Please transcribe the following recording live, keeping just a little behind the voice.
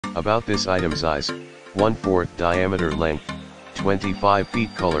About this item: size, 1/4 diameter, length, 25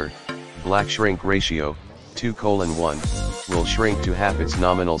 feet, color, black, shrink ratio, 2:1, will shrink to half its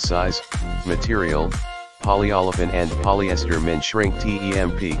nominal size, material, polyolefin and polyester, min shrink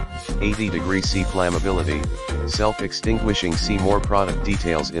TEMP, 80° C flammability, self-extinguishing. See more product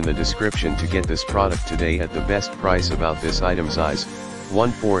details in the description to get this product today at the best price. About this item: size,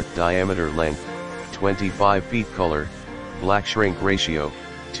 1/4 diameter, length, 25 feet, color, black, shrink ratio,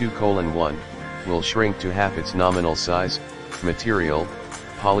 2:1, will shrink to half its nominal size, material,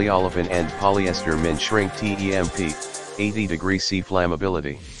 polyolefin and polyester, min shrink TEMP, 80° C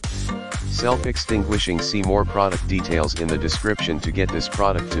flammability, self-extinguishing. See more product details in the description to get this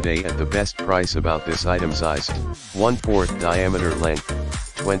product today at the best price. About this item: size, 1/4 diameter, length,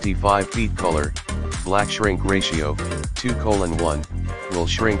 25 feet, color, black, shrink ratio, 2:1, will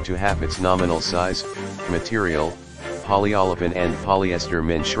shrink to half its nominal size, material, polyolefin and polyester,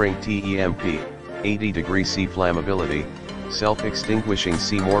 min shrink TEMP, 80° C flammability, self-extinguishing.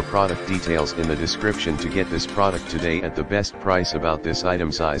 See more product details in the description to get this product today at the best price. About this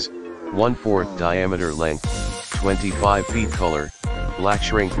item: size, 1/4 diameter, length, 25 feet, color, black,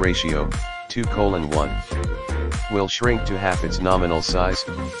 shrink ratio, 2:1, will shrink to half its nominal size,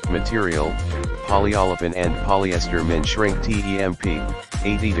 material, polyolefin and polyester, min shrink TEMP,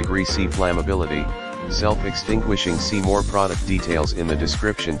 80° C flammability, self-extinguishing. See more product details in the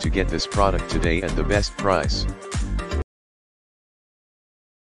description to get this product today at the best price.